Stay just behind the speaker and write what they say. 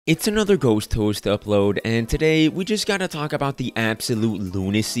It's another Ghost Toast upload, and today we just gotta talk about the absolute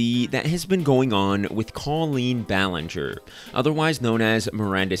lunacy that has been going on with Colleen Balinger, otherwise known as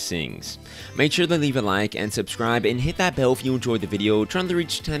Miranda Sings. Make sure to leave a like and subscribe and hit that bell if you enjoyed the video, trying to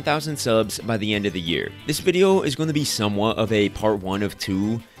reach 10,000 subs by the end of the year. This video is going to be somewhat of a part 1 of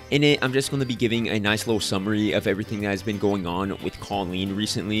 2. In it, I'm just going to be giving a nice little summary of everything that has been going on with Colleen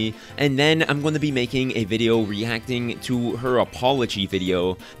recently, and then I'm going to be making a video reacting to her apology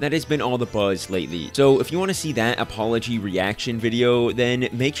video that has been all the buzz lately. So if you want to see that apology reaction video, then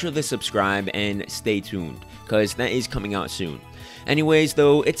make sure to subscribe and stay tuned, because that is coming out soon. Anyways,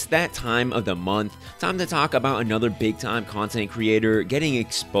 though, it's that time of the month, time to talk about another big-time content creator getting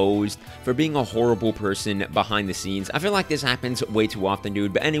exposed for being a horrible person behind the scenes. I feel like this happens way too often,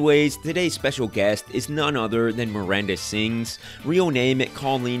 dude, but anyways, today's special guest is none other than Miranda Sings, real name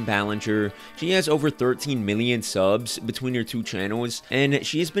Colleen Balinger. She has over 13 million subs between her two channels, and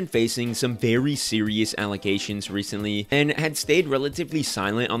she has been facing some very serious allegations recently, and had stayed relatively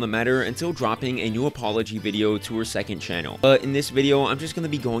silent on the matter until dropping a new apology video to her second channel. But in this video, I'm just going to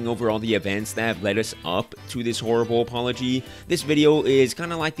be going over all the events that have led us up to this horrible apology. This video is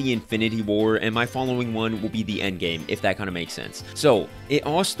kind of like the Infinity War, and my following one will be the Endgame, if that kind of makes sense. So, it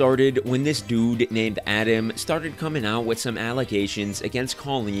all started when this dude named Adam started coming out with some allegations against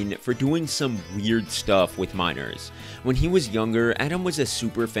Colleen for doing some weird stuff with minors. When he was younger, Adam was a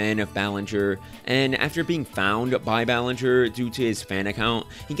super fan of Balinger, and after being found by Balinger due to his fan account,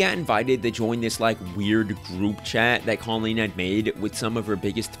 he got invited to join this like weird group chat that Colleen had made with some of her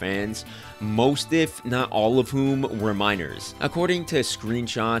biggest fans, most if not all of whom were minors. According to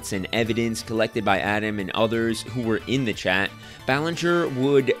screenshots and evidence collected by Adam and others who were in the chat, Balinger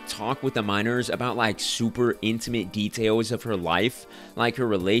would talk with the minors about like super intimate details of her life, like her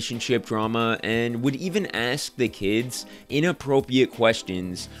relationship drama, and would even ask the kids inappropriate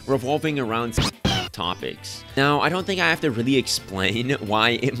questions revolving around topics. Now, I don't think I have to really explain why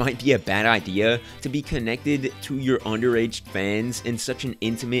it might be a bad idea to be connected to your underage fans in such an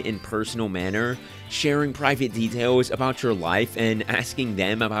intimate and personal manner, sharing private details about your life and asking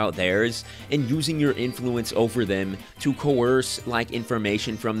them about theirs, and using your influence over them to coerce like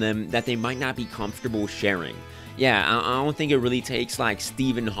information from them that they might not be comfortable sharing. Yeah, I don't think it really takes like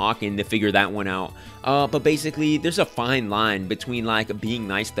Stephen Hawking to figure that one out. But basically, there's a fine line between like being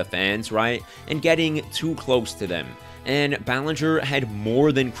nice to fans, right, and getting too close to them. And Balinger had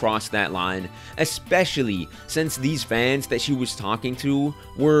more than crossed that line, especially since these fans that she was talking to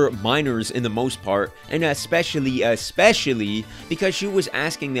were minors in the most part, and especially because she was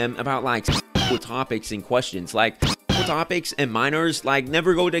asking them about like topics and questions, like topics and minors like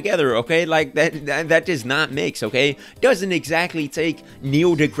never go together, okay? Like that does not mix, okay? Doesn't exactly take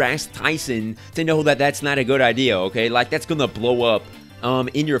Neil deGrasse Tyson to know that that's not a good idea, okay? Like that's gonna blow up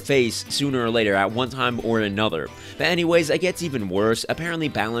in your face sooner or later at one time or another. But anyways, it gets even worse. Apparently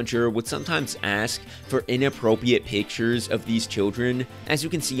Balinger would sometimes ask for inappropriate pictures of these children, as you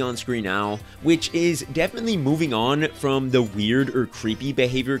can see on screen now, which is definitely moving on from the weird or creepy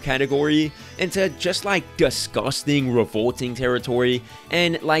behavior category into just like disgusting, revolting territory.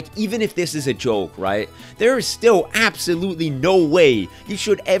 And like, even if this is a joke, right, there is still absolutely no way you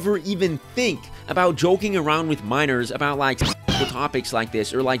should ever even think about joking around with minors about like topics like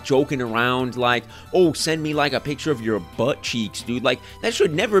this, or like joking around like, oh, send me like a picture of your butt cheeks, dude. Like that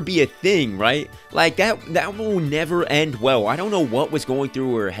should never be a thing, right? Like that will never end well. I don't know what was going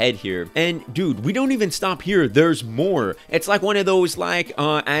through her head here. And dude, we don't even stop here. There's more. It's like one of those like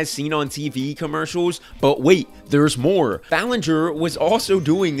as seen on TV commercials, but wait, there's more. Balinger was also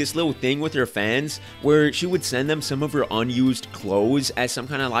doing this little thing with her fans where she would send them some of her unused clothes as some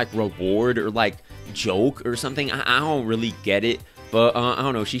kind of like reward or like joke or something. I don't really get it, but I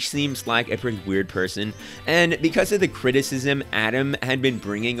don't know, she seems like a pretty weird person. And because of the criticism Adam had been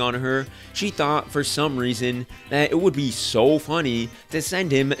bringing on her, she thought for some reason that it would be so funny to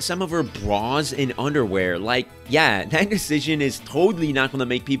send him some of her bras and underwear. Like, yeah, that decision is totally not going to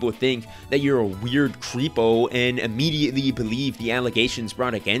make people think that you're a weird creepo and immediately believe the allegations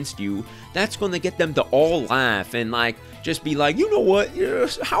brought against you. That's going to get them to all laugh and like just be like, you know what,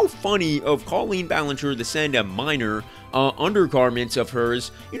 how funny of Colleen Balinger to send a minor undergarments of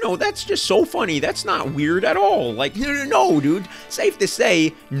hers, you know, that's just so funny. That's not weird at all. Like, no, dude. Safe to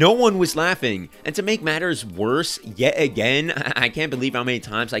say, no one was laughing. And to make matters worse, yet again, I can't believe how many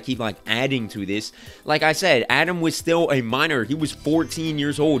times I keep like adding to this. Like I said, Adam was still a minor. He was 14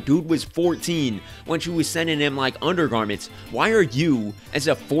 years old. Dude was 14 when she was sending him like undergarments. Why are you, as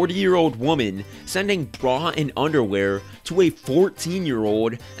a 40-year-old woman, sending bra and underwear to a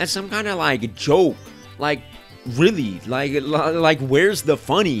 14-year-old as some kind of like joke? Like, really, like where's the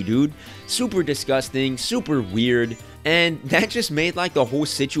funny, dude? Super disgusting, super weird, and that just made like the whole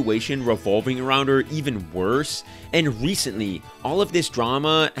situation revolving around her even worse. And recently, all of this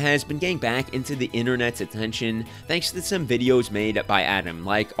drama has been getting back into the internet's attention thanks to some videos made by Adam.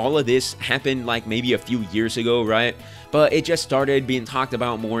 Like, all of this happened like maybe a few years ago, right? But it just started being talked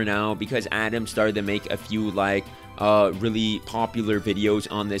about more now because Adam started to make a few like really popular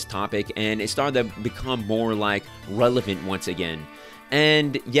videos on this topic, and it started to become more like relevant once again.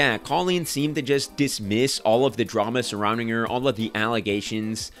 And yeah, Colleen seemed to just dismiss all of the drama surrounding her, all of the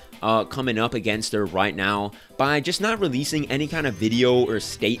allegations coming up against her right now, by just not releasing any kind of video or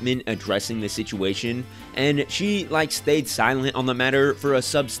statement addressing the situation, and she like stayed silent on the matter for a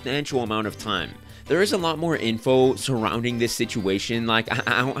substantial amount of time. There is a lot more info surrounding this situation. Like,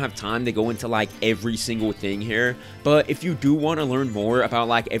 I don't have time to go into like every single thing here, but if you do want to learn more about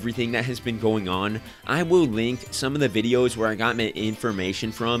like everything that has been going on, I will link some of the videos where I got my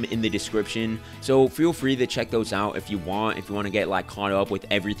information from in the description, so feel free to check those out if you want to get like caught up with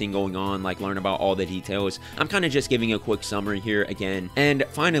everything going on, like learn about all the details. I'm kind of just giving a quick summary here again. And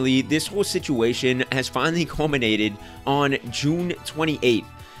finally, this whole situation has finally culminated on June 28th.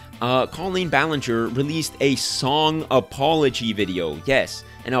 Colleen Balinger released a song apology video. Yes,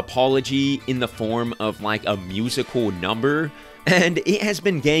 an apology in the form of like a musical number. And it has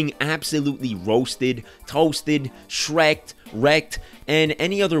been getting absolutely roasted, toasted, shreked, wrecked, and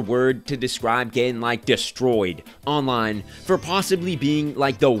any other word to describe getting like destroyed online for possibly being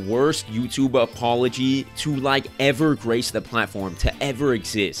like the worst YouTube apology to like ever grace the platform, to ever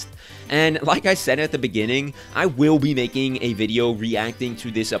exist. And like I said at the beginning, I will be making a video reacting to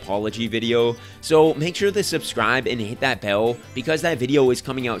this apology video, so make sure to subscribe and hit that bell because that video is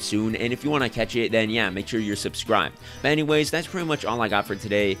coming out soon, and if you want to catch it, then yeah, make sure you're subscribed. But anyways, that's pretty much all I got for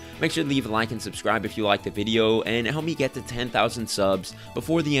today. Make sure to leave a like and subscribe if you liked the video, and help me get to 10,000 subs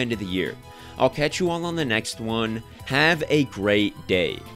before the end of the year. I'll catch you all on the next one. Have a great day.